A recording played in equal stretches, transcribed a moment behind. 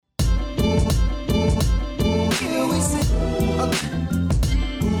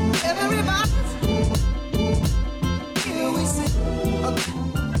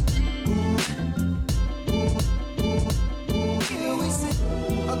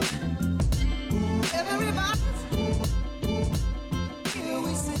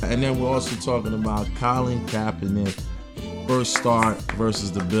and then we're also talking about Colin Kaepernick first start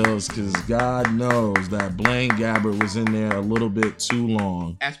versus the Bills, because God knows that Blaine Gabbert was in there a little bit too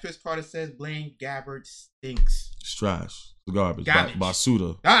long. As Chris Carter says, Blaine Gabbert stinks. It's trash. It's garbage. Garbage.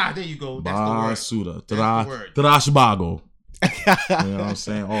 Basuda. There you go. That's Basuda. the word. Trash bago. You know what I'm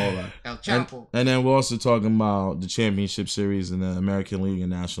saying? All that. El Chapo. And then we're also talking about the championship series in the American League and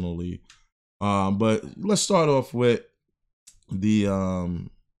National League. But let's start off with the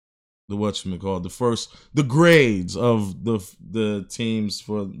the grades of the teams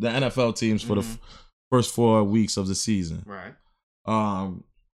for the NFL teams for the first 4 weeks of the season. Right.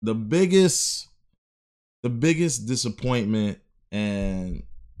 The biggest disappointment and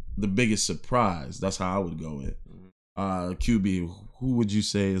the biggest surprise. That's how I would go with. QB, who would you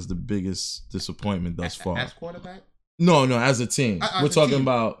say is the biggest disappointment thus far? As quarterback? No, as a team. We're talking team.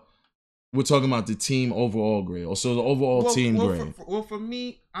 about the team overall grade. So the overall team grade. For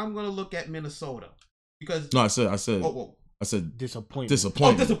me, I'm gonna look at Minnesota because I said disappointment.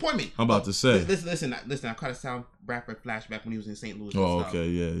 Oh, disappointment. I'm about to say. Listen. I caught a Sam Bradford flashback when he was in St. Louis. Oh, okay,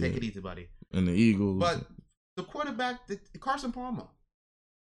 yeah. Take it easy, buddy. And the Eagles. But the quarterback, Carson Palmer.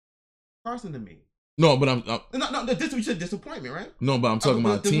 Carson to me. No, but I'm no. This you said disappointment, right? No, but I'm talking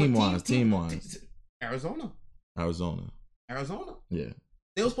about team wise. Arizona. Yeah.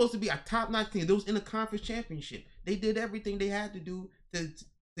 They were supposed to be a top-notch team. They was in the conference championship. They did everything they had to do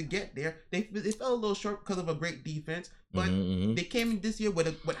to get there. They fell a little short because of a great defense, but they came in this year with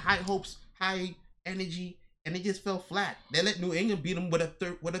high hopes, high energy, and they just fell flat. They let New England beat them with a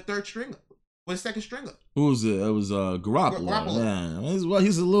second stringer. Who was it? It was Garoppolo. Yeah,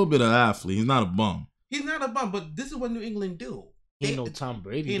 he's a little bit of an athlete. He's not a bum. He's not a bum, but this is what New England do. He ain't no Tom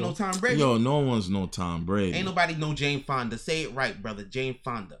Brady. Yo, no one's no Tom Brady. Ain't nobody know Jane Fonda. Say it right, brother. Jane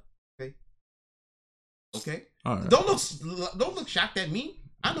Fonda. Okay. All right. Don't look shocked at me.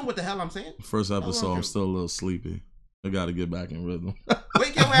 I know what the hell I'm saying. First episode, I'm still a little sleepy. I got to get back in rhythm.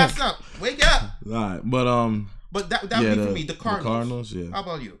 Wake your ass up. Wake up. All right, but that would be for me. The Cardinals. Yeah. How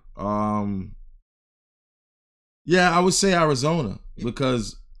about you? Yeah, I would say Arizona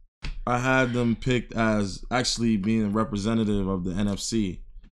because I had them picked as actually being a representative of the NFC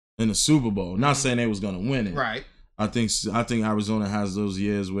in the Super Bowl. Not saying they was gonna win it. Right. I think Arizona has those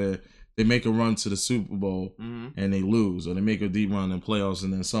years where they make a run to the Super Bowl and they lose, or they make a deep run in playoffs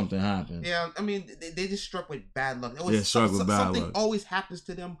and then something happens. Yeah, I mean they just struck with bad luck. Something always happens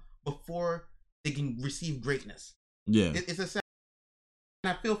to them before they can receive greatness. Yeah, it's a sad.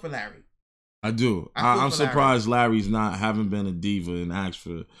 And I feel for Larry. I do. I'm surprised Larry's haven't been a diva and asked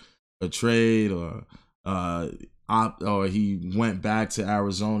for a trade or he went back to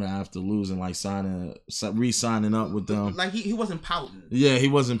Arizona after losing, like re-signing up with them. Like he wasn't pouting. Yeah, he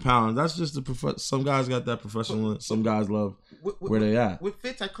wasn't pouting. That's just some guys got that professional. Some guys love where they at. With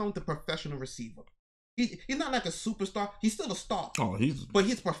Fitz, I call him the professional receiver. He's not like a superstar. He's still a star. Oh, but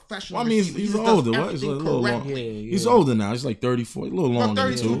he's professional. I mean, he's older. What? He's like a little long. He's older now. He's like 34. A little longer.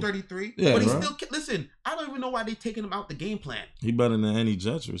 32, 33. Yeah, but he's still. Listen, I don't even know why they're taking him out the game plan. He better than any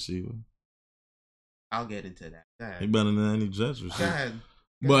Jets receiver. I'll get into that. He better than any Jets receiver.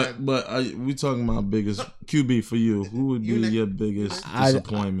 Go ahead. But we talking about biggest QB for you. Who would be your biggest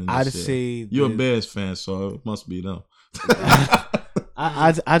disappointment? I'd say you're a Bears fan, so it must be them.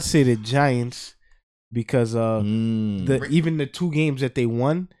 I'd say the Giants. Because even the 2 games that they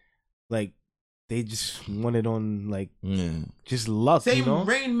won, like they just won it on just luck. Same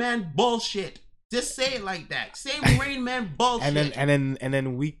Rain Man bullshit. Just say it like that. Same Rain Man bullshit. And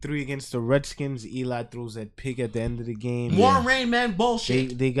then week 3 against the Redskins, Eli throws that pick at the end of the game. More Rain Man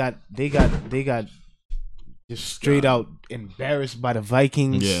bullshit. They got just straight out embarrassed by the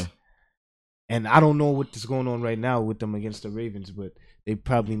Vikings. Yeah. And I don't know what is going on right now with them against the Ravens, but they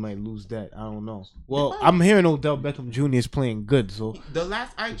probably might lose that. I don't know. Well, I'm hearing Odell Beckham Jr. is playing good. So the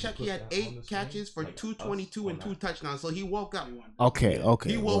last I checked, he had 8 catches for 222 and 2 touchdowns. So he woke up. Okay.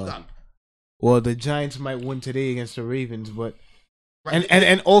 He woke up. Well, the Giants might win today against the Ravens, but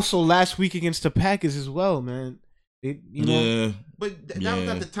and also last week against the Packers as well, man. Yeah. But that was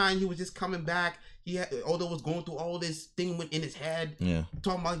at the time he was just coming back. Odell was going through all this thing in his head. Yeah.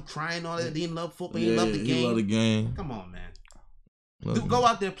 Talking about crying, all that. He didn't love football. He loved the game. He loved the game. Come on, man. Go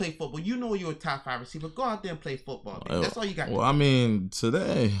out there and play football. You know you're a top 5 receiver. Go out there and play football. Man. That's all you got. Well, I mean,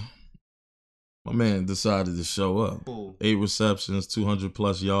 today, my man decided to show up. Cool. 8 receptions, 200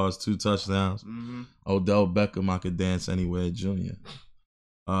 plus yards, 2 touchdowns. Odell Beckham, I could dance anywhere, Jr.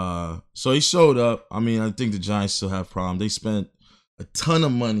 So he showed up. I mean, I think the Giants still have problems. They spent a ton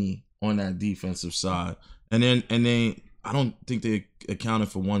of money on that defensive side, and then I don't think they accounted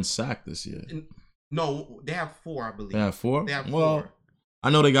for 1 sack this year. No, they have 4, I believe. They have 4? They have 4. Well, I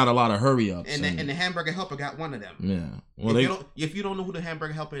know they got a lot of hurry ups. And the hamburger helper got one of them. Yeah. Well, if you don't know who the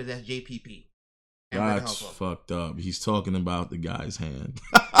hamburger helper is, that's JPP. That's fucked up. He's talking about the guy's hand.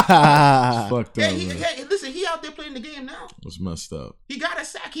 Fucked up. Listen, he out there playing the game now. It's messed up. He got a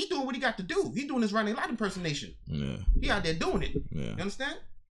sack. He doing what he got to do. He doing his Ronnie Lott impersonation. Yeah. He out there doing it. Yeah. You understand?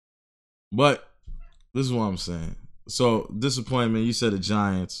 But this is what I'm saying. So disappointment. You said the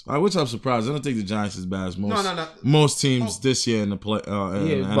Giants, which I'm surprised. I don't think the Giants is bad as most teams this year in the play.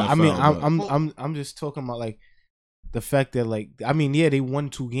 In the but NFL, I mean, I'm just talking about like the fact that they won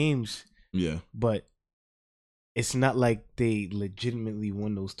 2 games. Yeah, but it's not like they legitimately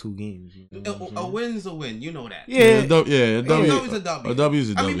won those 2 games. You know a win's a win. You know that. Yeah, a W is a W. A W is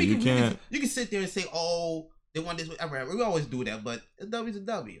a W. I mean, you can sit there and say, oh, they won this. We always do that, but a W is a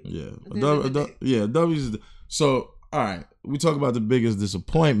W. Yeah, a W is. So, all right, we talk about the biggest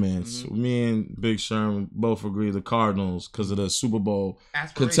disappointments. Mm-hmm. Me and Big Sherm both agree the Cardinals because of the Super Bowl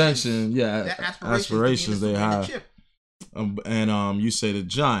contention. Yeah, aspirations they have. And you say the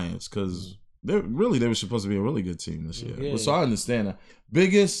Giants because they were supposed to be a really good team this year. Yeah. So I understand that.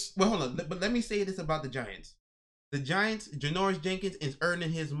 Biggest. Well, hold on, but let me say this about the Giants. The Giants, Janoris Jenkins is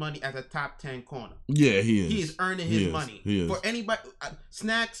earning his money as a top 10 corner. Yeah, he is. He is earning his money. He is. For anybody,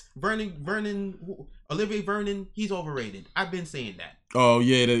 Snacks, Vernon, Olivier Vernon, he's overrated. I've been saying that. Oh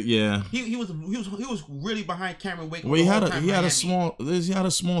yeah. He was really behind Cameron Wake. Well, he had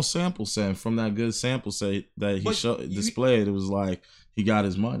a small sample set from that good sample set that he displayed. It was like he got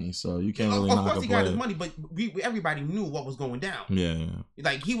his money, so you can't really knock a player. Of course, he got his money, but everybody knew what was going down. Yeah.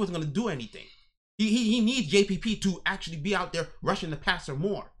 Like he wasn't gonna do anything. He needs JPP to actually be out there rushing the passer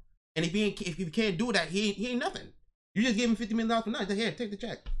more. And if you can't do that, he ain't nothing. You just give him $50 million for nothing. Here, take the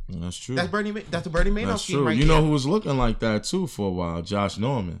check. That's true. That's a Bernie Madoff scheme right You know who was looking like that too for a while? Josh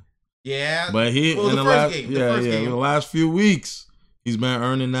Norman. Yeah. But in the last few weeks, he's been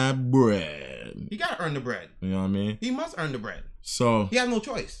earning that bread. He gotta earn the bread. You know what I mean? He must earn the bread. So he has no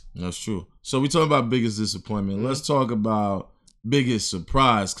choice. That's true. So we talk about biggest disappointment. Mm-hmm. Let's talk about biggest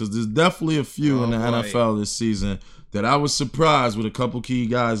surprise, because there's definitely a few in the NFL this season that I was surprised with a couple key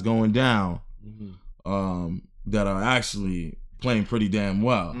guys going down, that are actually playing pretty damn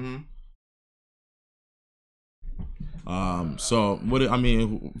well. So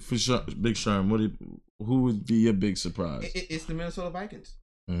for sure, Big Sherm, who would be your big surprise? It's the Minnesota Vikings.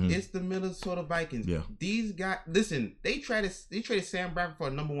 It's the Minnesota Vikings. Yeah. These guys, listen, they traded Sam Bradford for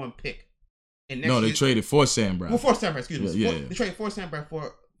a number 1 pick. They traded for Sam Bradford. Well, for Sam Bradford, excuse me. Yeah. They traded for Sam Bradford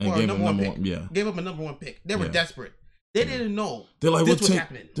for a number 1 pick. Yeah. Gave up a number 1 pick. They were desperate. They didn't know They're like, this was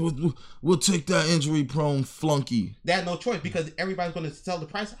happening. We'll take that injury-prone flunky. They had no choice because everybody's going to sell the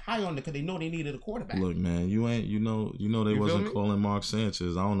price high on it because they know they needed a quarterback. Look, man, you wasn't calling Mark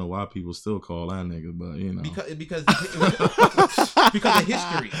Sanchez. I don't know why people still call that nigga, but you know because of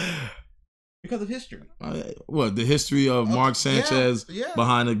history. Because of history. What, the history of Mark Sanchez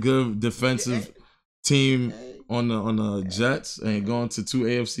behind a good defensive team on the Jets and going to 2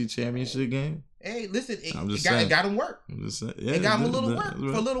 AFC championship games? Hey, listen, it got him work. It got him a little work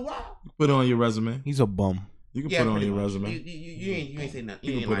for a little while. Put it on your resume. He's a bum. You can put it on your resume. You ain't say nothing.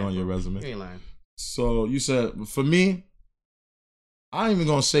 You can put it on your resume. You ain't lying. So you said, for me, I ain't even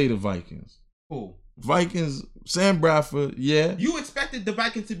going to say the Vikings. Who? Vikings, Sam Bradford, yeah. You expected the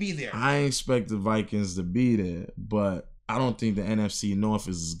Vikings to be there. I expect the Vikings to be there, but I don't think the NFC North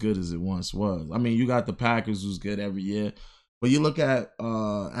is as good as it once was. I mean, you got the Packers, who's good every year, but you look at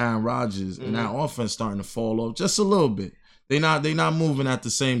Aaron Rodgers and that offense starting to fall off just a little bit. They not moving at the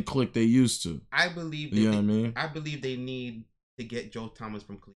same click they used to. I believe. You know what I mean? I believe they need to get Joe Thomas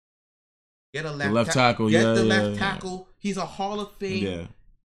from Cleveland. Get a left tackle. Get the left tackle. He's a Hall of Fame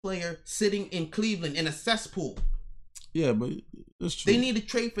player sitting in Cleveland in a cesspool. Yeah, but that's true. They need to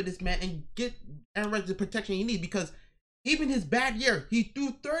trade for this man and get Aaron Rodgers the protection he needs, because even his bad year, he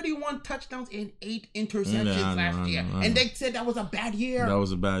threw 31 touchdowns and 8 interceptions last year. And they said that was a bad year. That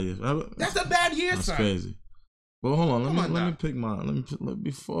was a bad year. That's a bad year, That's crazy. Well, hold on.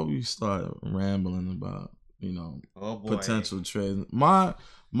 Before we start rambling about, potential trades. My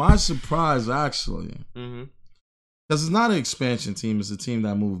surprise, actually, because it's not an expansion team. It's a team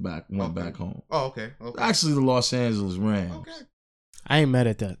that went back home. Oh, okay. Actually, the Los Angeles Rams. Okay. I ain't mad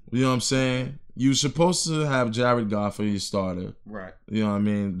at that. You know what I'm saying? You were supposed to have Jared Goff as your starter. Right. You know what I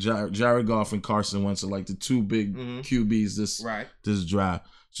mean? Jared Goff and Carson Wentz are like the 2 big QBs this draft.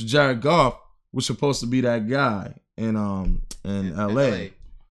 So Jared Goff was supposed to be that guy in LA.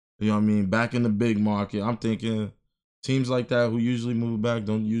 You know what I mean? Back in the big market. I'm thinking teams like that who usually move back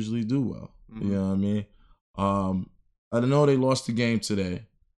don't usually do well. You know what I mean? I know they lost the game today.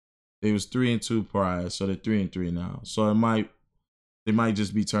 They was 3-2 prior, so they're 3-3 now. So it might they might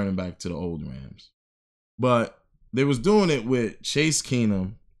just be turning back to the old Rams. But they was doing it with Chase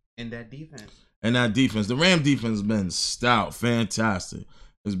Keenum. And that defense. The Ram defense has been stout, fantastic.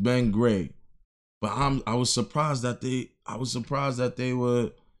 It's been great. But I was surprised that they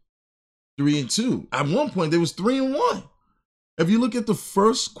were 3-2. At one point, they was 3-1. If you look at the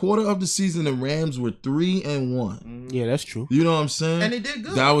first quarter of the season, the Rams were 3-1. Yeah, that's true. You know what I'm saying? And they did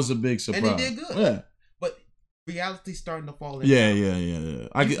good. That was a big surprise. And they did good. Yeah. But reality's starting to fall in. Yeah.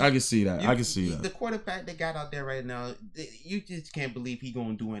 I can see that. I can see that. The quarterback they got out there right now, you just can't believe he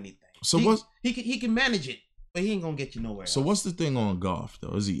gonna do anything. So he can manage it, but he ain't gonna get you nowhere. So what's the thing on Goff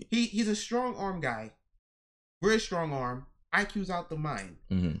though? Is he's a strong arm guy, very strong arm. IQ's out the mind.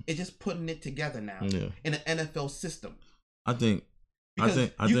 Mm-hmm. It's just putting it together now in an NFL system. I think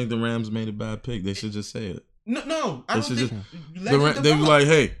the Rams made a bad pick. They should just say it. No, I don't think. They were like,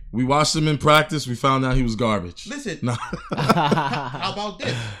 hey, we watched him in practice. We found out he was garbage. Listen, how about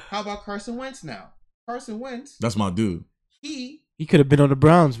this? How about Carson Wentz now? Carson Wentz. That's my dude. He could have been on the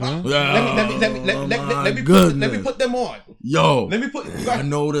Browns, man. Let me put them on. Yo, let me put. I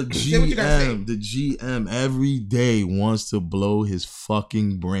know the GM. The GM every day wants to blow his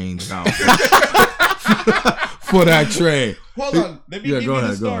fucking brains out for that trade. Hold on, let me give you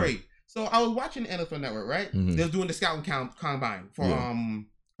the story. So I was watching the NFL Network, right? Mm-hmm. They were doing the scouting combine for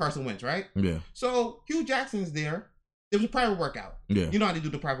Carson Wentz, right? Yeah. So Hugh Jackson's there. It was a private workout. Yeah. You know how they do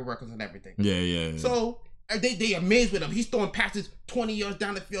the private workouts and everything. Yeah. So they amazed with him. He's throwing passes 20 yards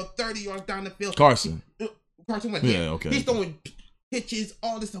down the field, 30 yards down the field. Carson Wentz. Yeah, okay. He's throwing pitches,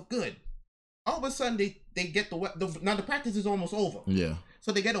 all this stuff good. All of a sudden, they get now the practice is almost over. Yeah.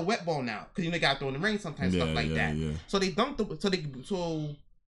 So they get a wet ball now because they got to throw in the rain sometimes, stuff like that. Yeah. So they dunked the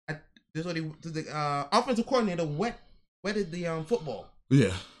offensive coordinator wetted the football.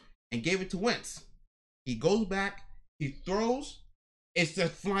 Yeah. And gave it to Wentz. He goes back, he throws, it's a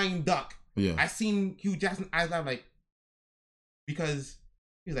flying duck. Yeah. I seen Hugh Jackson eyes out like, because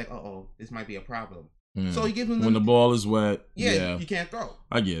he's like, this might be a problem. Yeah. So he gives him when the ball is wet. Yeah, you can't throw.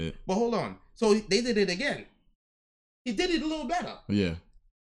 I get it. But hold on. So they did it again. He did it a little better. Yeah.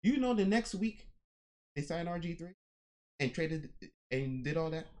 You know, the next week they signed RG3 and traded and did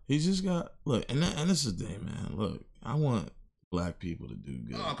all that. He just got and this is the thing, man. Look, I want black people to do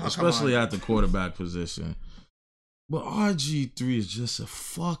good, especially at the quarterback position. But RG3 is just a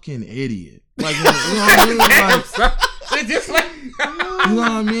fucking idiot. Like, you know what I mean? Like, just like, you know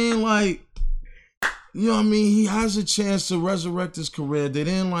what I mean? Like, you know what I mean? He has a chance to resurrect his career. They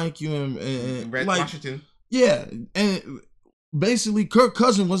didn't like you in Red Washington. Yeah, and basically, Kirk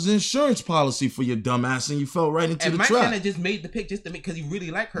Cousins was the insurance policy for your dumbass, and you fell right into the trap. And Mike Shannon just made the pick just to make because he really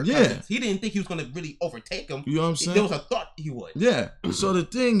liked Kirk Cousins. He didn't think he was going to really overtake him. You know what I'm saying? There was a thought he would. Yeah. So the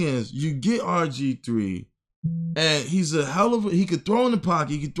thing is, you get RG3. And he's a hell of he could throw in the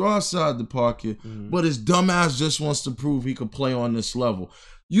pocket, he could throw outside the pocket, but his dumbass just wants to prove he could play on this level.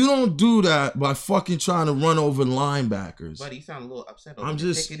 You don't do that by fucking trying to run over linebackers. But he sounded a little upset. I'm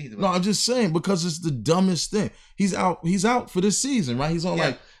just saying because it's the dumbest thing. He's out for this season, right? He's on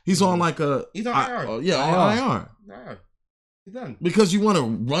IR. He's on IR. IR. He's done. Because you want to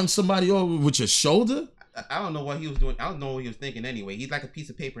run somebody over with your shoulder? I don't know what he was doing. I don't know what he was thinking anyway. He's like a piece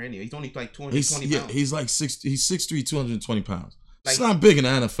of paper anyway. He's only like 220 pounds. He's like 6'3", 220 pounds. Like, it's not big in the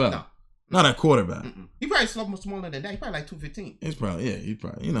NFL. No. Not at quarterback. He probably smaller than that. He probably like 215. He's probably, he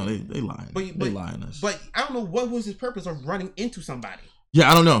probably, you know, they lying. They lying us. But I don't know what was his purpose of running into somebody. Yeah,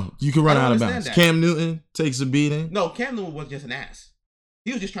 I don't know. You can run out of bounds. Cam Newton takes a beating. No, Cam Newton was just an ass.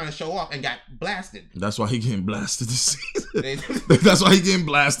 He was just trying to show off and got blasted. That's why he getting blasted this season. That's why he getting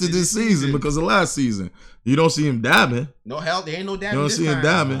blasted this season because of last season. You don't see him dabbing. No hell, there ain't no dabbing. You don't see him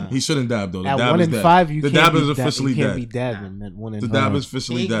dabbing. He shouldn't dab though. At 1 in 5, you the can't dab be is officially dead. Be dabbing. The dab is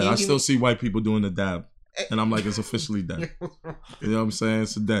officially dead. I still see white people doing the dab, and I'm like, it's officially dead. You know what I'm saying?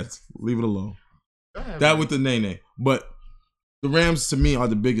 It's a death. Leave it alone. That with the nay. But the Rams to me are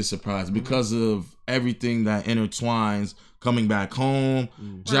the biggest surprise because of everything that intertwines. Coming back home,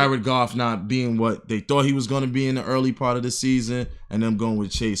 Jared Goff not being what they thought he was going to be in the early part of the season, and them going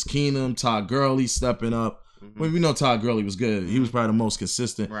with Chase Keenum, Todd Gurley stepping up. Well, we know Todd Gurley was good. He was probably the most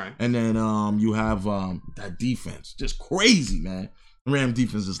consistent. Right. And then you have that defense, just crazy, man. The Ram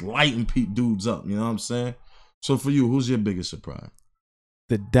defense is lighting dudes up. You know what I'm saying? So for you, who's your biggest surprise?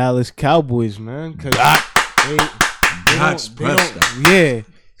 The Dallas Cowboys, man. Because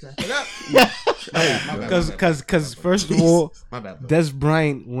first of all, Des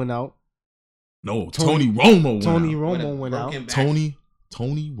Bryant went out. No, Tony Romo went out. Tony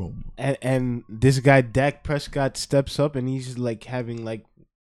Romo. And this guy Dak Prescott steps up and he's like having like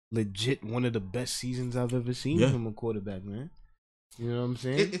legit one of the best seasons I've ever seen from a quarterback, man. You know what I'm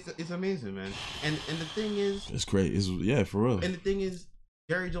saying? It's amazing, man. And the thing is, it's great. For real. And the thing is,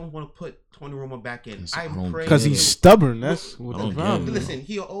 Jerry Jones want to put Tony Romo back in. I'm praying because he's stubborn. That's what the problem. Listen,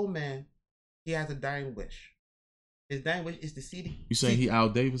 he an old man. He has a dying wish. His dying wish is to see the. You saying he Al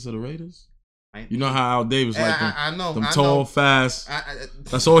Davis of the Raiders? You know how Al Davis like them, I know, them tall, fast.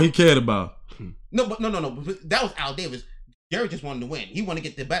 That's all he cared about. No. That was Al Davis. Jerry just wanted to win. He wanted to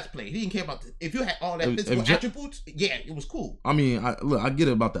get the best play. He didn't care about if you had all that physical attributes. Yeah, it was cool. I mean, I get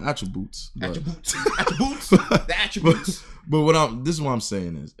it about the attributes. The attributes. But this is what I'm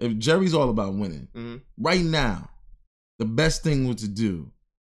saying is, if Jerry's all about winning, right now, the best thing to do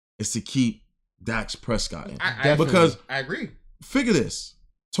is to keep Dak Prescott in. Because I agree. Figure this.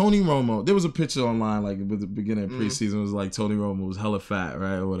 Tony Romo, there was a picture online like at the beginning of preseason. It was like Tony Romo was hella fat,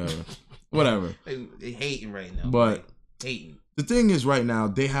 right? Or whatever. They hating right now. But hating. The thing is, right now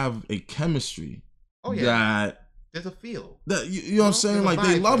they have a chemistry that there's a feel. That you know what I'm saying? Like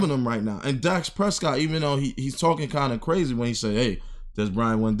they loving him right now. And Dak Prescott, even though he's talking kind of crazy when he said, "Hey, Des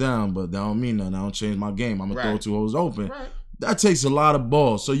Bryant went down, but that don't mean nothing. I don't change my game. I'm gonna throw 2 holes open." Right. That takes a lot of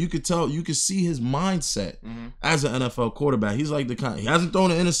balls. So you could see his mindset as an NFL quarterback. He's like he hasn't thrown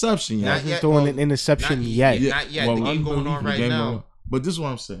an interception yet. He hasn't thrown an interception yet. Not yet. The game going on right now. But this is what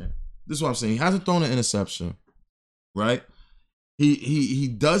I'm saying. He hasn't thrown an interception, right? He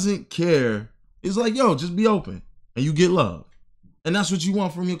doesn't care. It's like, yo, just be open and you get love. And that's what you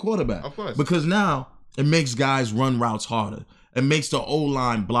want from your quarterback. Of course. Because now it makes guys run routes harder. It makes the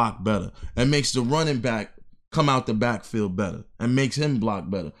O-line block better. It makes the running back come out the backfield better and makes him block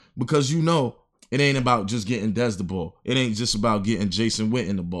better. Because you know it ain't about just getting Des the ball. It ain't just about getting Jason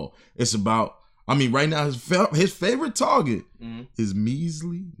Witten the ball. It's about, right now his favorite target is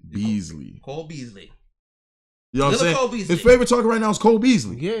Measly Beasley. Cole Beasley. You know what I'm saying? His favorite target right now is Cole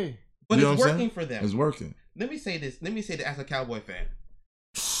Beasley. Yeah. But it's working for them. It's working. Let me say this as a Cowboy fan.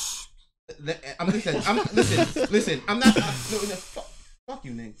 Listen. I'm not. Fuck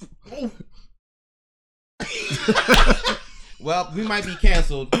you, nigga. Well, we might be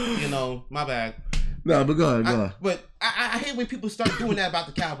canceled. My bad. No, but go ahead. But I hate when people start doing that about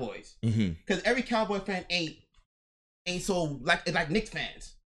the Cowboys. Because every Cowboy fan ain't so like Knicks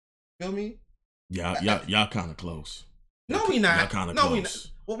fans. Feel me? Y'all kind of close. No, we not. Y'all kind of close. We not.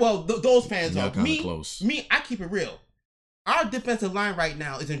 Well, those fans are. Me, close. Me, I keep it real. Our defensive line right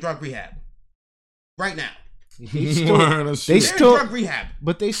now is in drug rehab. Right now. They still drug rehab.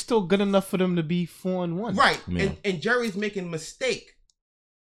 But they still good enough for them to be 4-1. Right. Yeah. And Jerry's making a mistake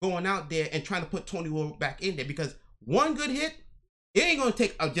going out there and trying to put Tony Romo back in there because one good hit, it ain't gonna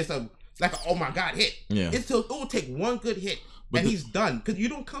take just a oh my God hit. Yeah. It will take one good hit and he's done. Because you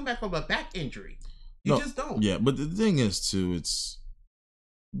don't come back from a back injury. You just don't. Yeah, but the thing is too, it's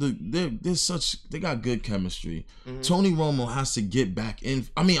they got good chemistry. Tony Romo has to get back in.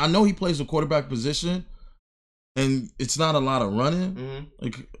 I know he plays the quarterback position, and it's not a lot of running.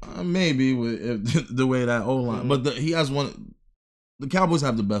 Like maybe with the way that O-line, but he has one. The Cowboys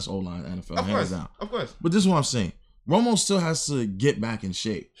have the best O-line in the NFL, hands down. Of course. But this is what I'm saying. Romo still has to get back in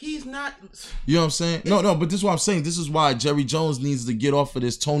shape. He's not. You know what I'm saying? No, but this is what I'm saying. This is why Jerry Jones needs to get off of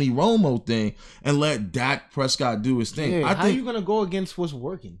this Tony Romo thing and let Dak Prescott do his thing. Yeah, how are you going to go against what's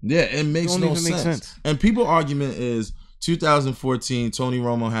working? Yeah, it makes no sense. And people's argument is 2014, Tony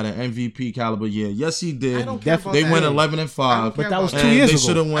Romo had an MVP caliber year. Yes, he did. They went 11-5. But that was 2 years ago.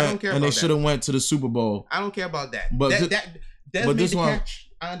 They should have went to the Super Bowl. I don't care about that. But this catch.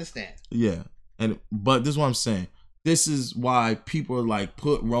 I understand. Yeah, but this is what I'm saying. This is why people are like,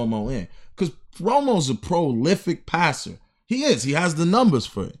 put Romo in. Because Romo's a prolific passer. He is. He has the numbers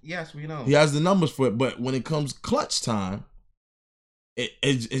for it. Yes, we know. He has the numbers for it. But when it comes clutch time, it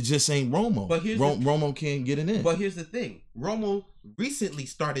just ain't Romo. But Romo can't get it in. But here's the thing. Romo recently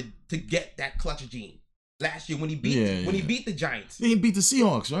started to get that clutch gene. Last year when he beat the Giants. He beat the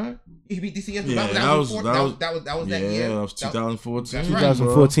Seahawks, right? He beat the Seahawks. Yeah, that was that year. Yeah, that was 2014.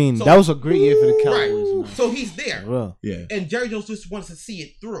 2014. That was a great year for the Cowboys. Right. So he's there. Well, yeah. And Jerry Jones just wants to see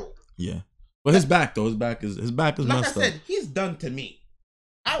it through. Yeah. But his back is messed up. Like I said, he's done to me.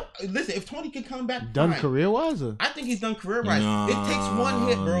 Listen, if Tony can come back, done career-wise? I think he's done career-wise. It takes one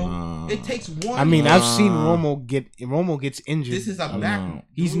hit, bro. It takes one. I mean, I've seen Romo gets injured. This is a back.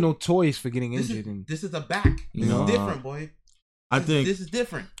 He's notorious for getting injured. This is a back. This is different, boy. This is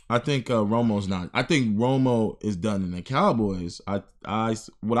different. I think Romo's not. I think Romo is done in the Cowboys.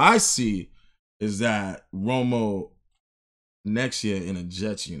 What I see is that Romo next year in a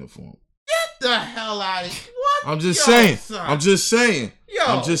Jets uniform. Get the hell out of here. What? I'm just saying. Yo.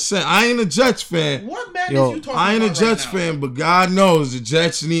 I'm just saying. I ain't a Jets fan. What madness you talking about? I ain't a Jets fan, but God knows the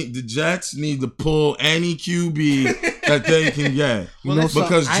Jets need to pull any QB that they can get.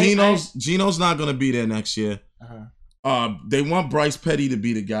 Because Geno's not going to be there next year. They want Bryce Petty to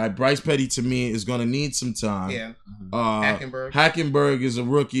be the guy. Bryce Petty, to me, is going to need some time. Yeah. Hackenberg is a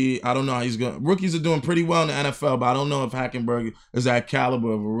rookie. I don't know how he's going. Rookies are doing pretty well in the NFL, but I don't know if Hackenberg is that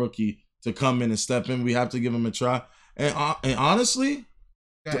caliber of a rookie to come in and step in. We have to give him a try. And honestly,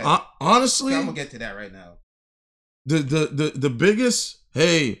 I'm gonna get to that right now. The biggest,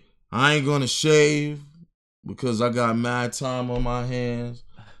 hey, I ain't gonna shave because I got mad time on my hands.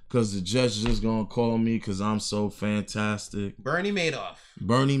 Because the Jets just gonna call me because I'm so fantastic. Bernie Madoff.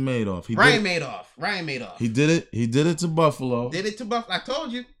 Ryan Madoff. He did it. He did it to Buffalo. I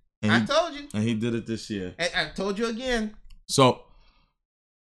told you. And he did it this year. I told you again. So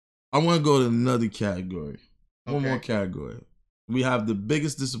I want to go to another category. One more category. We have the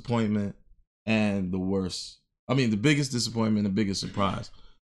biggest disappointment and the worst. I mean, the biggest disappointment and the biggest surprise.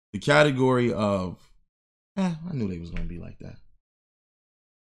 The category of, I knew they was gonna be like that.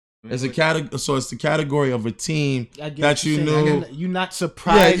 It's it's the category of a team that you knew. You're not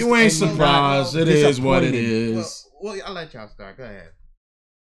surprised. Yeah, you ain't surprised. It is what it is. Well, I'll let y'all start. Go ahead.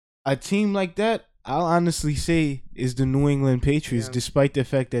 A team like that, I'll honestly say, is the New England Patriots, despite the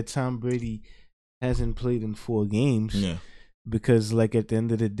fact that Tom Brady hasn't played in 4 games. Yeah. Because, like, at the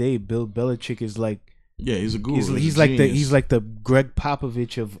end of the day, Bill Belichick is like, he's a guru. He's like the Greg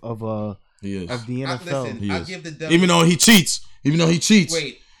Popovich of the NFL. Listen, I'll give the devil. Even though he cheats.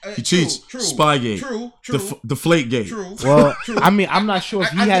 Wait. He cheats. True. Spygate. True. Deflategate. True. Well, I mean, I'm not sure if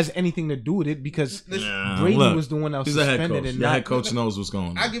he has anything to do with it because Brady was the one that was suspended. He's a head coach. Your head coach knows what's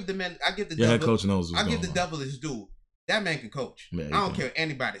going on. Your head coach knows what's going on. I'll give the devil his due. That man can coach. Yeah, I don't care what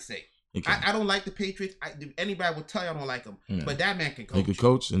anybody say. I don't like the Patriots. Anybody will tell you I don't like them. Yeah. But that man can coach. He can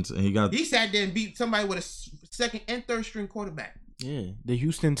coach, and he sat there and beat somebody with a second and third string quarterback. Yeah, the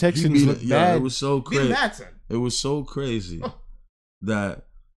Houston Texans look bad. It was so crazy. It was so crazy that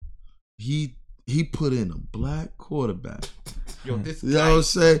he put in a black quarterback. Yo, this you know what I'm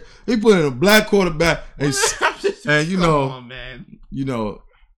saying? He put in a black quarterback, and you know, on, man. You know,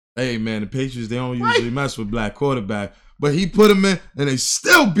 hey man, the Patriots, they don't usually mess with black quarterback, but he put him in, and they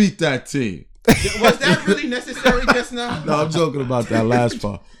still beat that team. Was that really necessary just now? No, I'm joking about that last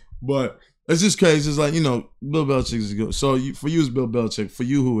part, but it's just crazy. It's like, you know, Bill Belichick is good. So for you, it's Bill Belichick. For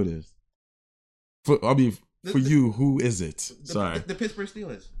you, who it is? For you, who is it? Sorry, the Pittsburgh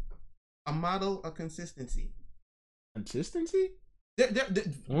Steelers. A model of consistency. Consistency?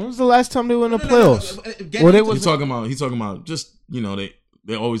 When was the last time they were in the playoffs? He's talking about just, you know,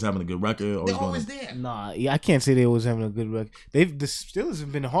 they're always having a good record. They're always there. Nah, I can't say they always having a good record. The Steelers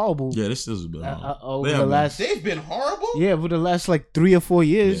have been horrible. Yeah, the Steelers have been horrible. They've been horrible? Yeah, over the last like 3 or 4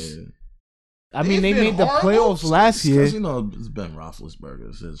 years. Yeah. I mean, they made the playoffs last year. You know, it's Ben Roethlisberger.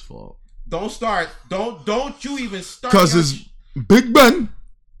 It's his fault. Don't start. Don't you even start. Because it's Big Ben.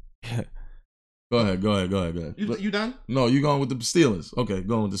 Go ahead. You done? No, you going with the Steelers. Okay,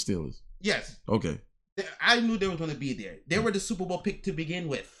 going with the Steelers. Yes. Okay. I knew they were going to be there. They were the Super Bowl pick to begin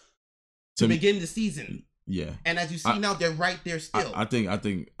with. To begin the season. Yeah. And as you see now, they're right there still. I think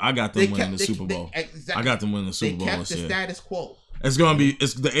I got them winning the Super Bowl. Exactly. I got them winning the Super Bowl. They kept the status quo. It's going to be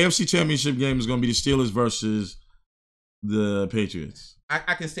the AFC Championship game is going to be the Steelers versus the Patriots.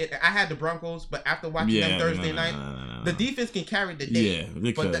 I can say that I had the Broncos, but after watching them Thursday night, the defense can carry the day. Yeah,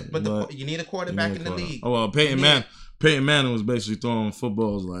 they could. But you need a quarterback in the league. Oh well, Peyton Manning was basically throwing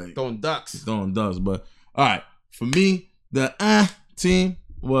footballs like throwing ducks. But all right, for me, the team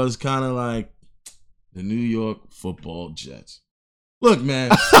was kind of like the New York Football Jets. Look,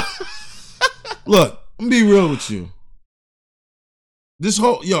 man. Look, I'm gonna be real with you. This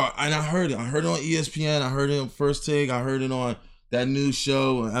whole and I heard it on ESPN. I heard it on First Take. I heard it on that new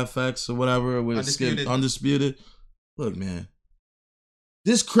show on FX or whatever with Undisputed. Look, man,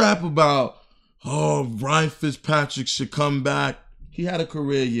 this crap about Ryan Fitzpatrick should come back. He had a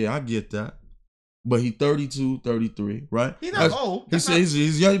career year. I get that, but he 32, 33, right? He's not old.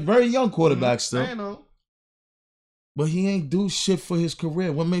 He's a very young quarterback still. I know, but he ain't do shit for his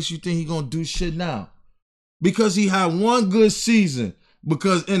career. What makes you think he gonna do shit now? Because he had one good season.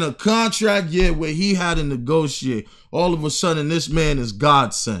 Because in a contract year where he had to negotiate, all of a sudden this man is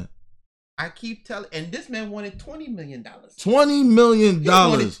God sent. I keep telling, and this man wanted $20 million. $20 million.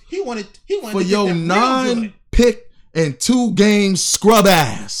 He wanted for your 9-pick and 2 game scrub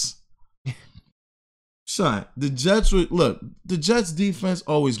ass. Son, the Jets defense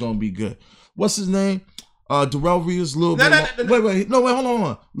always gonna be good. What's his name? Darrelle Reeves, a little bit long. Wait, hold on.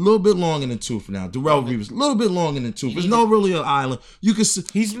 A little bit long in the tooth now. Darrelle Reeves, a little bit long in the tooth. There's no really an island. You can see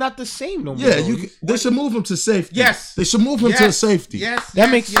he's not the same no more. Yeah, they should move him to safety. Yes. They should move him to safety. Yes. That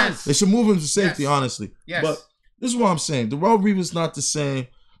makes sense. They should move him to safety, honestly. Yes. But This is what I'm saying. Darrelle Revis not the same.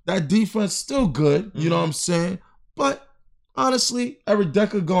 That defense still good. You know what I'm saying? But honestly, Eric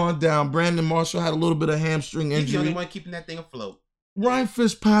Decker going down. Brandon Marshall had a little bit of hamstring injury. He's the only one keeping that thing afloat. Ryan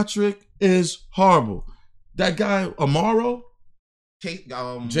Fitzpatrick is horrible. That guy, Amaro,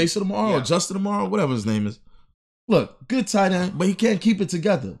 Jason Amaro, or Justin Amaro, whatever his name is. Look, good tight end, but he can't keep it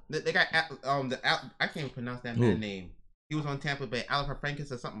together. They got I can't even pronounce that man's name. He was on Tampa Bay, Oliver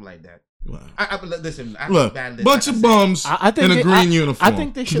Francis or something like that. Wow. Listen, bunch of bums in a green uniform. I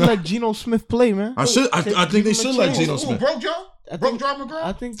think they should let Geno Smith play, man. I think they should let Geno Smith. Broke jaw? Broke jaw McGraw?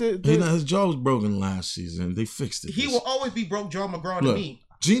 I think that his jaw was broken last season. They fixed it. He will always be broke jaw McGraw to me.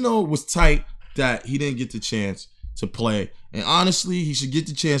 Geno was tight that he didn't get the chance to play, and honestly, he should get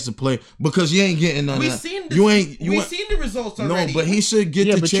the chance to play because you ain't getting none of that. We've seen the results already. No, but he should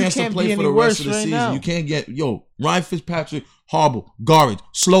get the chance to play for the rest of the season. Now. You can't get Ryan Fitzpatrick, horrible, garbage,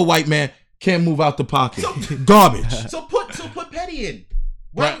 slow white man, can't move out the pocket, garbage. So put Petty in.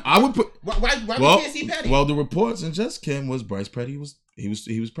 I would put. Why we can't see Petty? Well, the reports and just came was Bryce Petty was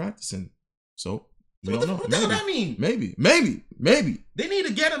practicing, so. We don't know. What the hell that mean? Maybe. They need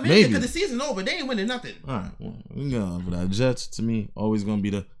to get him in because the season's over. They ain't winning nothing. All right. Well, but that Jets, to me, always going to be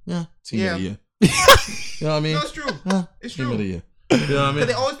the team of the year. You know what I mean? No, it's true. It's team true. of the year. You know what I mean? Because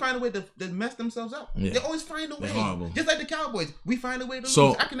they always find a way to mess themselves up. Yeah. They always find a way. Just like the Cowboys. We find a way to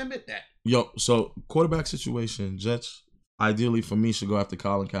lose. I can admit that. So quarterback situation, Jets, ideally for me, should go after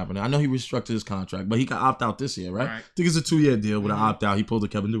Colin Kaepernick. I know he restructured his contract, but he can opt out this year, right? I think it's a 2-year deal with an opt-out. He pulled a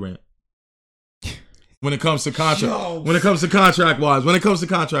Kevin Durant. When it comes to contract, when it comes to contract wise,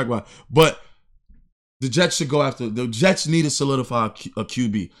 but the Jets should go after. The Jets need to solidify a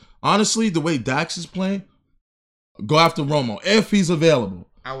QB. Honestly, the way Dax is playing, go after Romo if he's available.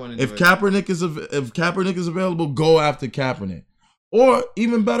 If Kaepernick is available, go after Kaepernick. Or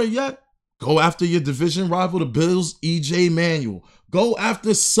even better yet, go after your division rival, the Bills, EJ Manuel. Go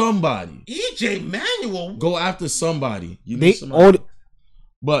after somebody. EJ Manuel. Go after somebody. You need somebody.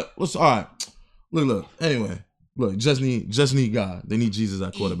 But let's all right. Look. Anyway, just need God. They need Jesus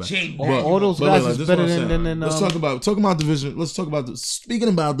at quarterback. All those guys is better than. Let's talk about division. Let's talk about speaking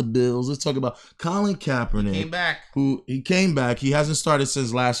about the Bills. Let's talk about Colin Kaepernick. He came back. He hasn't started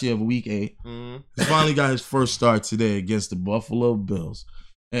since last year of Week 8. Mm-hmm. He finally got his first start today against the Buffalo Bills.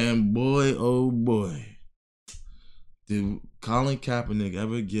 And boy, oh boy, did Colin Kaepernick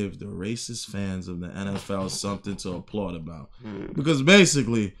ever give the racist fans of the NFL something to applaud about? Because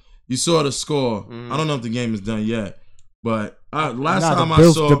basically. You saw the score. I don't know if the game is done yet, but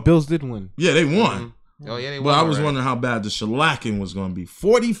the Bills did win. Yeah, they won. Oh yeah, they won. But I was wondering how bad the shellacking was going to be.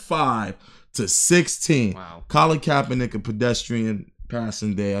 45-16. Wow. Colin Kaepernick, a pedestrian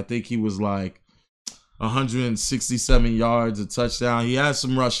passing day. I think he was like 167 yards, a touchdown. He had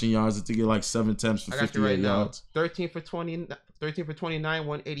some rushing yards. I think he had like 7 attempts for 58 yards. 13 for 29,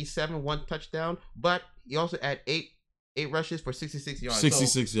 187, 1 touchdown. But he also had 8 rushes for 66 yards.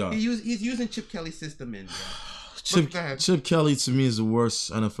 66 yards. He's using Chip Kelly's system in. Chip Kelly, to me, is the worst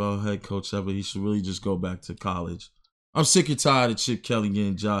NFL head coach ever. He should really just go back to college. I'm sick and tired of Chip Kelly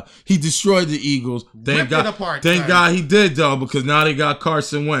getting a job. He destroyed the Eagles. Thank God he did, though, because now they got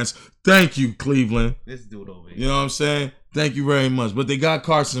Carson Wentz. Thank you, Cleveland. This dude over here. You know what I'm saying? Thank you very much. But they got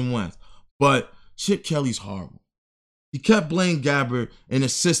Carson Wentz. But Chip Kelly's horrible. He kept Blaine Gabbert in a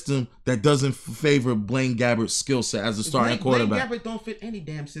system that doesn't favor Blaine Gabbert's skill set as a starting quarterback. Blaine Gabbert don't fit any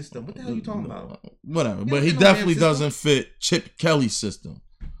damn system. What the hell are you talking about? Whatever. But he definitely doesn't fit Chip Kelly's system.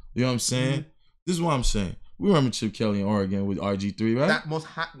 You know what I'm saying? Mm-hmm. This is what I'm saying. We remember Chip Kelly in Oregon with RG3, right? Not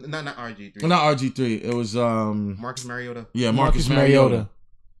RG3. Well, not RG3. It was Marcus Mariota. Yeah, Marcus Mariota.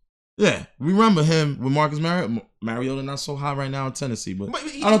 Yeah, we remember him with Marcus Mariota. Mariota not so high right now in Tennessee, but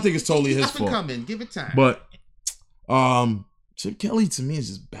I don't think it's totally his fault. Coming. Give it time. But Chip Kelly to me is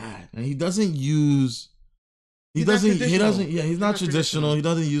just bad, and he doesn't use. He's not traditional. He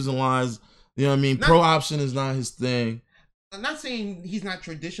doesn't use the lines. You know what I mean? Pro option is not his thing. I'm not saying he's not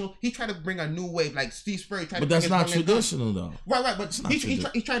traditional. He tried to bring a new wave, like Steve Spurrier. But that's not traditional, though. Right. But he's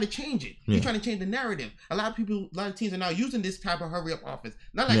trying to change it. Yeah. He's trying to change the narrative. A lot of teams are now using this type of hurry up offense.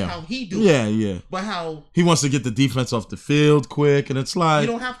 Not like how he do. Yeah. But how he wants to get the defense off the field quick, and it's like you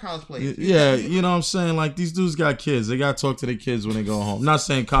don't have college players. Yeah, you know what I'm saying? Like these dudes got kids. They got to talk to their kids when they go home. I'm not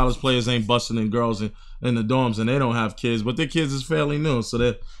saying college players ain't busting in girls in the dorms and they don't have kids, but their kids is fairly new, so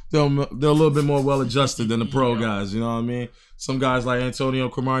they're a little bit more well adjusted than the pro guys. You know what I mean? Some guys like Antonio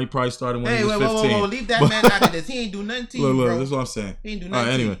Cromartie probably started when he was 15. Whoa. Leave that man out of this. He ain't do nothing to you, bro. This is what I'm saying. He ain't do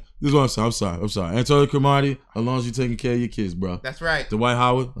nothing anyway, this is what I'm saying. I'm sorry. Antonio Cromartie, as long as you're taking care of your kids, bro. That's right. Dwight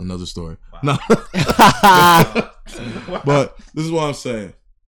Howard, another story. Wow. No. But this is what I'm saying.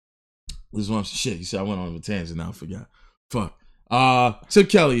 This one shit. You said I went on a tangent. Now I forgot. Fuck. Chip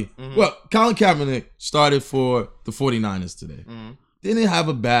Kelly. Mm-hmm. Well, Colin Kaepernick started for the 49ers today. Mm-hmm. Didn't have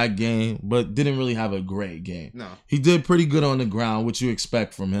a bad game, but didn't really have a great game. No. He did pretty good on the ground, which you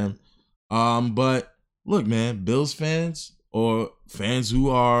expect from him. But look, man, Bills fans or fans who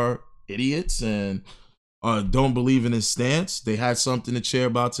are idiots and don't believe in his stance, they had something to cheer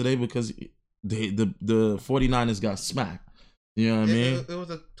about today because the 49ers got smacked. You know what I mean? It was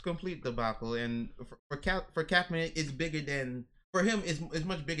a complete debacle, and for Kaepernick, it's bigger than for him. It's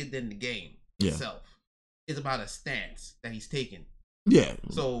much bigger than the game itself. It's about a stance that he's taking. Yeah.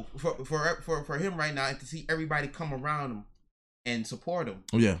 So for him right now, and to see everybody come around him and support him,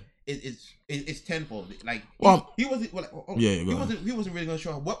 it's tenfold. Like he wasn't wasn't really gonna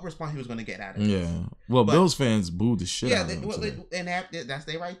show what response he was gonna get out of it. Yeah. Well, but Bills fans booed the shit out of him. And that's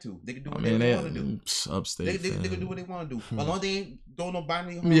their right to. They can do what they want to do. Upstate. They can do what they want to do. As long as they ain't throwing no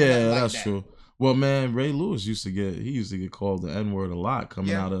binary. Yeah, that's true. Well, man, Ray Lewis used to get called the N-word a lot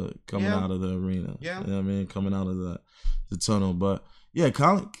coming out of the arena. Yeah. You know what I mean? Coming out of the tunnel. But yeah,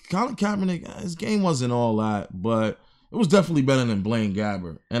 Colin Kaepernick, his game wasn't all that, but it was definitely better than Blaine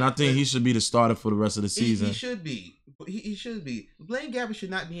Gabbert. And I think he should be the starter for the rest of the season. He should be. He should be. Blaine Gabbert should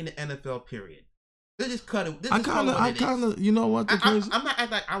not be in the NFL, period. They just cut it. I kind of, you know what? I'm not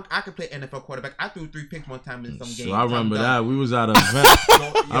acting like I could play NFL quarterback. I threw 3 picks one time in some game. I remember that. We was at an event.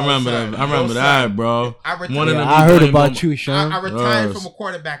 I remember that, bro. I heard about you, Sean. I retired from a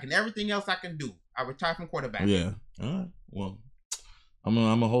quarterback, and everything else I can do, I retired from quarterback. Yeah. All right. Well, I'm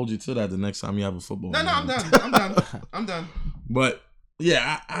gonna hold you to that the next time you have a football. No, I'm done. I'm done. But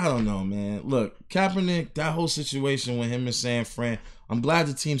yeah, I don't know, man. Look, Kaepernick, that whole situation with him and San Fran. I'm glad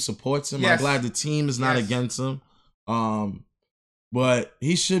the team supports him. Yes. I'm glad the team is not against him. But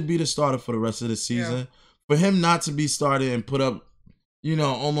he should be the starter for the rest of the season. Yeah. For him not to be started and put up,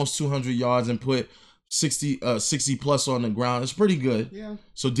 almost 200 yards and put 60 plus on the ground, it's pretty good. Yeah.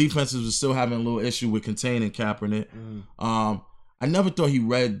 So defenses are still having a little issue with containing Kaepernick. I never thought he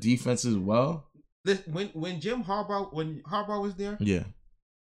read defenses well. When Harbaugh was there,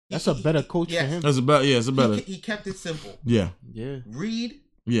 that's a better coach for him. It's a better. He kept it simple. Yeah. Read.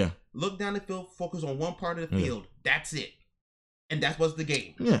 Yeah. Look down the field. Focus on one part of the field. That's it. And that was the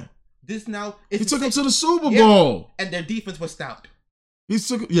game. Yeah. This now. He took him to the Super Bowl. And their defense was stout.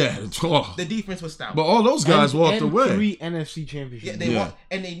 The defense was stout. But all those guys walked away. 3 NFC championships. Yeah,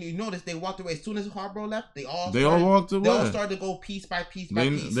 you noticed they walked away as soon as Harbaugh left. They all walked away. They all started to go piece by piece by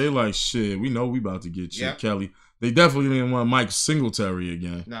piece. They like shit. We know we about to get Chip Kelly. They definitely didn't want Mike Singletary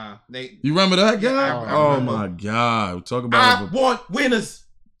again. Nah, you remember that guy? My God! I want winners.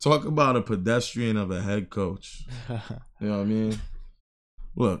 Talk about a pedestrian of a head coach. You know what I mean?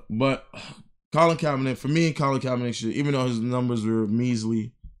 Look, but Colin Kaepernick, for me, Colin Kaepernick should, even though his numbers were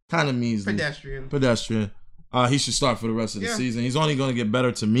kind of measly, pedestrian. He should start for the rest of the season. He's only going to get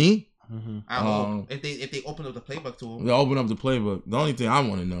better to me. Mm-hmm. I hope if they open up the playbook to him. They open up the playbook. The only thing I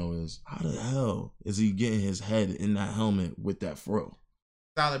want to know is how the hell is he getting his head in that helmet with that fro?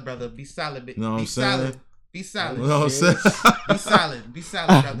 Solid, brother. Be solid. You know what I'm saying? Be solid. You know what I'm saying? Be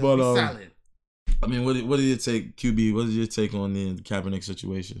solid, brother. But, be solid. I mean, what did you take, QB? What did you take on the Kaepernick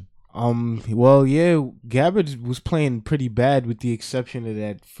situation? Well, yeah, Gabbert was playing pretty bad with the exception of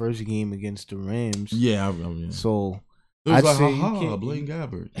that first game against the Rams. Yeah, I remember. Yeah. So I'd say Blaine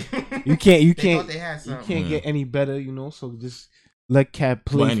Gabbert. You can't get any better, So just let Cap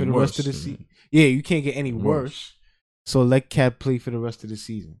play for the rest of the season. Yeah, you can't get any worse. So let Cap play for the rest of the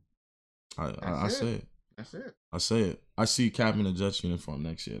season. I say it. That's it. I say it. I see Cap in the Jets uniform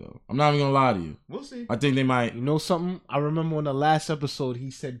next year, though. I'm not even gonna lie to you. We'll see. I think they might. You know something? I remember on the last episode he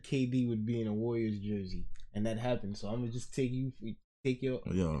said KD would be in a Warriors jersey, and that happened. So I'm gonna just take your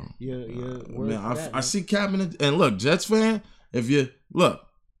word. Man, I see Cap in the, and look, Jets fan. If you look,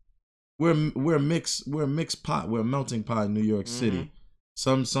 we're a mixed pot. We're a melting pot in New York City.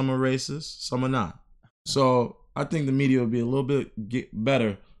 Some are racist, some are not. So I think the media will be a little bit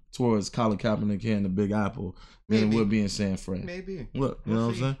better towards Colin Kaepernick here in the Big Apple than it would be in San Fran. Maybe. Look, you know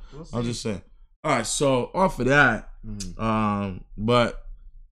what I'm saying? I'm just saying. All right, so off of that, but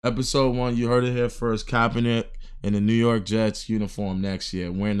episode 1, you heard it here first. Kaepernick in the New York Jets uniform next year,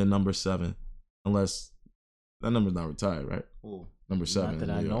 wearing the number 7, unless that number's not retired, right? Ooh. Number 7. Not that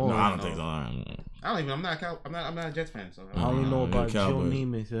I know. No, I don't think so. I'm not a Jets fan, so I only know about Joe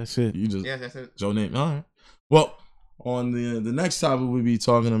Namath. That's it. That's it. Joe Namath. All right. Well, on the next topic we'll be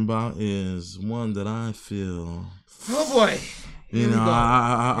talking about is one that I feel. Oh boy.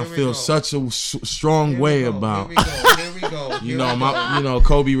 I feel such a strong way about. Here we go.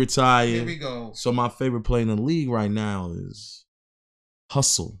 Kobe retired. Here we go. So my favorite play in the league right now is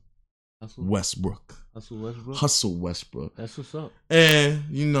Hustle. Westbrook. Hustle Westbrook. That's what's up. And,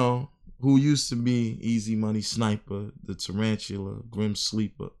 who used to be Easy Money Sniper, the Tarantula,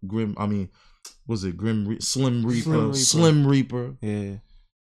 Slim Reaper. Yeah.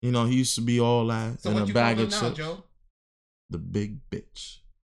 He used to be all that so in a bag of chips. Joe? The big bitch.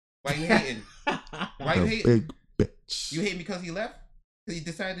 Why you hating? Why you hating? Big bitch. You hating because he left? Because he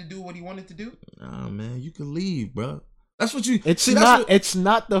decided to do what he wanted to do? Nah, man, you can leave, bro. That's what you. It's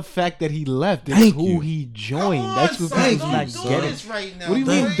not the fact that he left. It's who he joined. That's what people not getting. Right now, what do you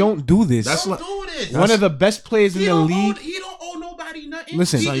mean? Don't do this. Don't do this. One of the best players in the league. He don't owe nobody nothing.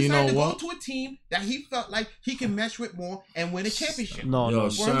 Listen, he decided to go to a team that he felt like he can mesh with more and win a championship. No.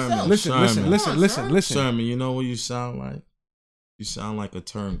 Sherman, Listen. Sherman, you know what you sound like? You sound like a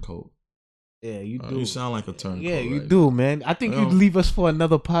turncoat. Yeah, you do. You sound like a turncoat. Yeah, you do, man. I think you'd leave us for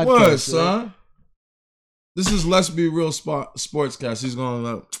another podcast. What, son? This is Let's Be Real Sportscast. He's going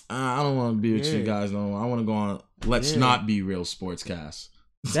to, I don't want to be with you guys no more. I want to go on Let's Not Be Real Sportscast.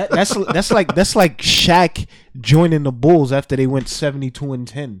 That's like Shaq joining the Bulls after they went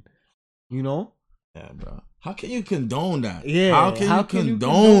 72-10. Yeah, bro. How can you condone that? Yeah. How can you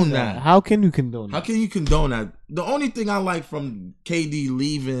condone that? How can you condone that? How can you condone that? The only thing I like from KD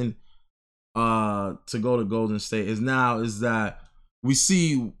leaving to go to Golden State is that we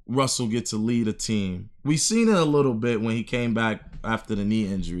see Russell get to lead a team. We've seen it a little bit when he came back after the knee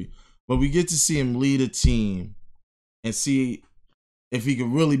injury, but we get to see him lead a team and see if he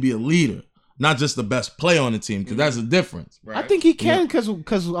can really be a leader, not just the best player on the team, because that's the difference. Right. I think he can because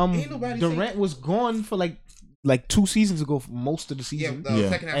Durant was gone for like 2 seasons ago for most of the season.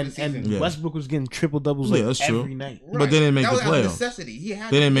 Second half of the season. And Westbrook was getting triple doubles every night. Right. But they didn't make the playoffs. Necessity.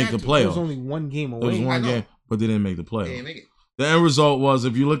 They didn't make the playoffs. It was only 1 game away. It was 1 game, but they didn't make the playoffs. They didn't make it. The end result was,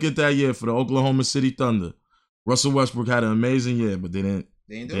 if you look at that year for the Oklahoma City Thunder, Russell Westbrook had an amazing year, but they didn't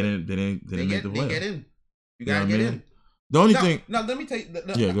make the playoffs. They get in. You gotta get in. The only thing. Now let me tell you.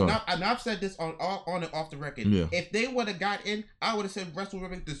 Go ahead. And I've said this on and off the record. Yeah. If they would have got in, I would have said Russell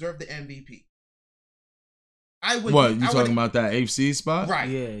Westbrook deserved the MVP. You talking about that AFC spot? Right.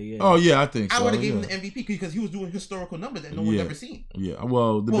 Yeah. Oh yeah, I think so. I would have given him the MVP because he was doing historical numbers that no one's ever seen. Yeah.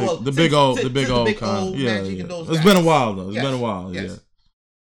 Well, the big old Magic and those it's guys. been a while though. It's yes. been a while. Yes.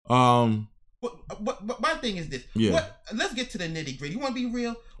 Yeah. But my thing is this. Yeah. Let's get to the nitty gritty. You want to be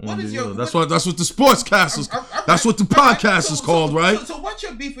real? That's what the sportscast is. That's what the podcast is called, right? So what's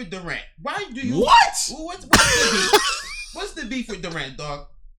your beef with Durant? Why do you? What? What's the beef? What's the beef with Durant, dog?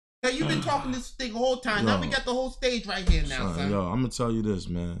 Now you've been talking this thing the whole time. Now we got the whole stage right here now, son. Yo, I'm gonna tell you this,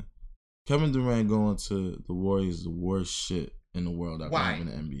 man. Kevin Durant going to the Warriors is the worst shit in the world that can happen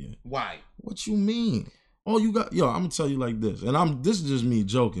in the NBA. Why? What you mean? All you got, I'm gonna tell you like this, and this is just me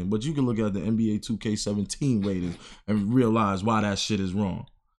joking, but you can look at the NBA 2K17 ratings and realize why that shit is wrong.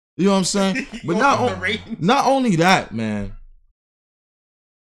 You know what I'm saying? But not only that, man.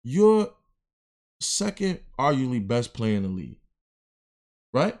 You're second, arguably best player in the league.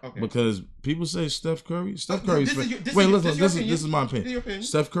 Right? Okay. Because people say Steph Curry. This is my opinion.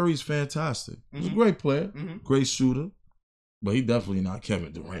 Steph Curry's fantastic. He's a great player, great shooter, but he definitely not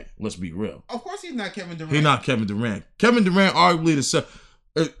Kevin Durant. Let's be real. Of course he's not Kevin Durant. He's not Kevin Durant. Kevin Durant arguably the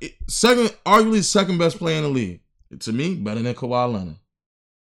second best player in the league. To me, better than Kawhi Leonard.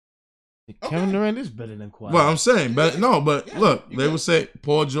 Kevin Durant is better than Kawhi. Well, I'm saying, look, they would say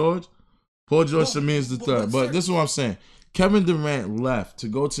Paul George. Paul George to me is the third. But this is what I'm saying. Kevin Durant left to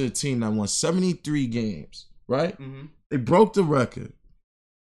go to a team that won 73 games, right? Mm-hmm. They broke the record.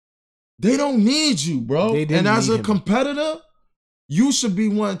 They don't need you, bro. And as a competitor, you should be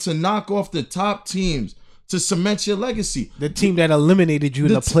wanting to knock off the top teams to cement your legacy. The team that eliminated you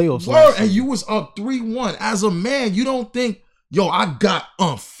in the playoffs. And you was up 3-1. As a man, you don't think, I got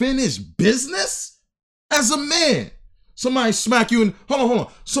unfinished business? As a man. Somebody smack you in. Hold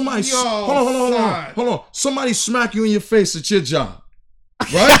on. Somebody. Hold on. Somebody smack you in your face at your job,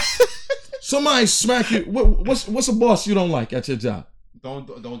 right? Somebody smack you. What's a boss you don't like at your job? Don't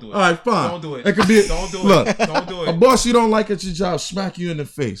do it. All right, fine. Don't do it. It could be. Don't do it. Don't do it. A boss you don't like at your job smack you in the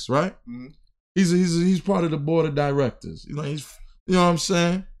face, right? Mm-hmm. He's part of the board of directors. You know what I'm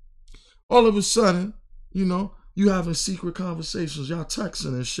saying? All of a sudden, you having secret conversations, y'all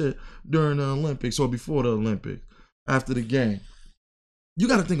texting and shit during the Olympics or before the Olympics. After the game, you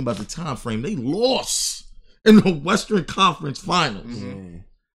got to think about the time frame. They lost in the Western Conference Finals,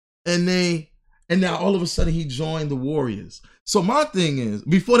 and now all of a sudden he joined the Warriors. So my thing is,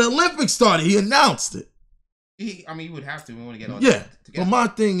 before the Olympics started, he announced it. You would have to. We want to get all together. But my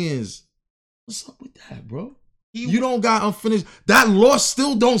thing is, what's up with that, bro? You don't got unfinished. That loss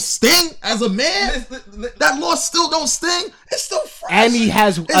still don't sting as a man. That loss still don't sting. It's still fresh. And he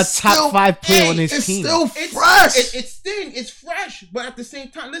has a top 5 player on his team. It's still fresh. It's sting. It's fresh. But at the same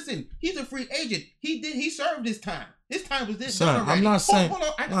time, listen, he's a free agent. He served his time. His time was this. Son, I'm not saying.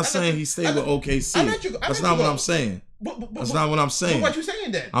 I'm not saying he stayed with OKC. That's not what I'm saying. That's not what I'm saying. What you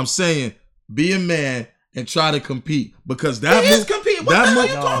saying then? I'm saying be a man and try to compete because that move, competing. That move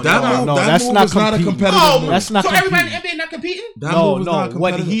was not a competitive move. That's not. So everybody in the NBA not competing? No.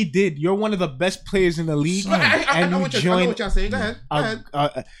 What he did, you're one of the best players in the league, I know what y'all saying. Go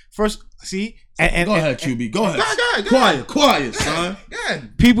ahead. First, see, go ahead, QB. Go ahead. Quiet, son.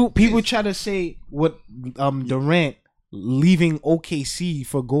 People try to say what Durant leaving OKC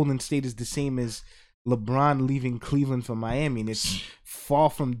for Golden State is the same as LeBron leaving Cleveland for Miami, and it's far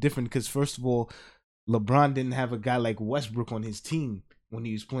from different because first of all, LeBron didn't have a guy like Westbrook on his team when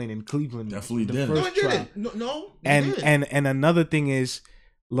he was playing in Cleveland. Definitely didn't. No, and another thing is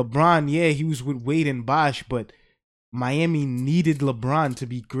LeBron, he was with Wade and Bosh, but Miami needed LeBron to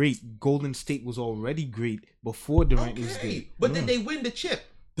be great. Golden State was already great before Durant was there. But then they win the chip.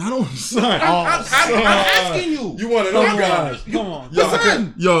 That don't sound. I'm asking you. You one of them guys. Come on.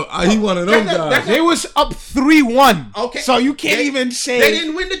 He one of them guys. They was up 3-1. Okay. So you can't even say. They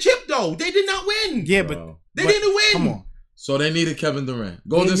didn't win the chip, though. They did not win. Yeah, but. They didn't win. Come on. So they needed Kevin Durant.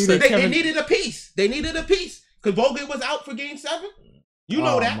 Golden State. They needed a piece. Because Bogut was out for Game 7. You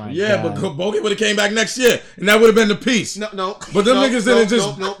know that. Yeah, but Bogut would have came back next year, and that would have been the piece. No. But them niggas didn't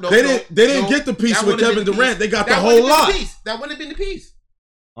just. They didn't get the piece with Kevin Durant. They got the whole lot. That wouldn't have been the piece.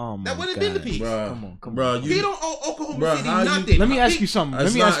 That would have been the piece. Come on. He don't owe Oklahoma City nothing. Let me ask you something.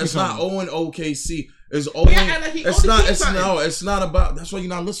 It's not owing OKC. It's owing. It's not about. That's why you're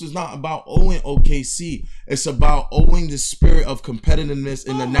not listening. It's not about owing OKC. It's about owing the spirit of competitiveness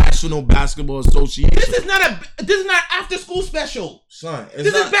in the National Basketball Association. This is not after school special. Son,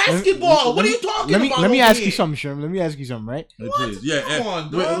 this is basketball. What are you talking about? Let me ask you something, Sherman. Let me ask you something, right? What? Yeah. Come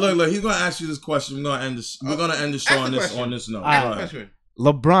on, look. He's gonna ask you this question. We're gonna end the show on this note.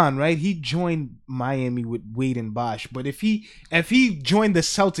 LeBron, right? He joined Miami with Wade and Bosh, but if he joined the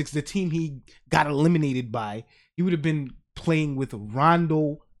Celtics, the team he got eliminated by, he would have been playing with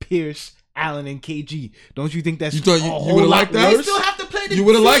Rondo, Pierce, Allen, and KG. Don't you think that's you would have liked that? They still have to play the You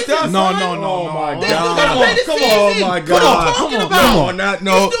would have liked that? No. Oh my God! Come on, my God! What are you talking about? On that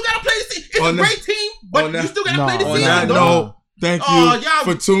note, you still gotta play the season. It's a great team, but you still gotta play the season. On that note, thank you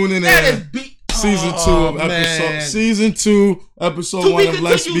for tuning in. Season 2, episode 1 of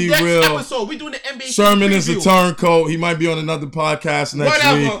Let's Be Real. We doing the NBA Sherman is a turncoat. He might be on another podcast next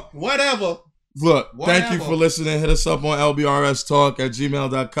week. Whatever. Look, thank you for listening. Hit us up on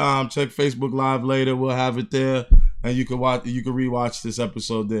lbrstalk@gmail.com. Check Facebook Live later. We'll have it there. And you can rewatch this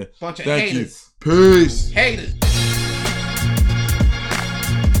episode there. Bunch of haters. You. Peace. Haters.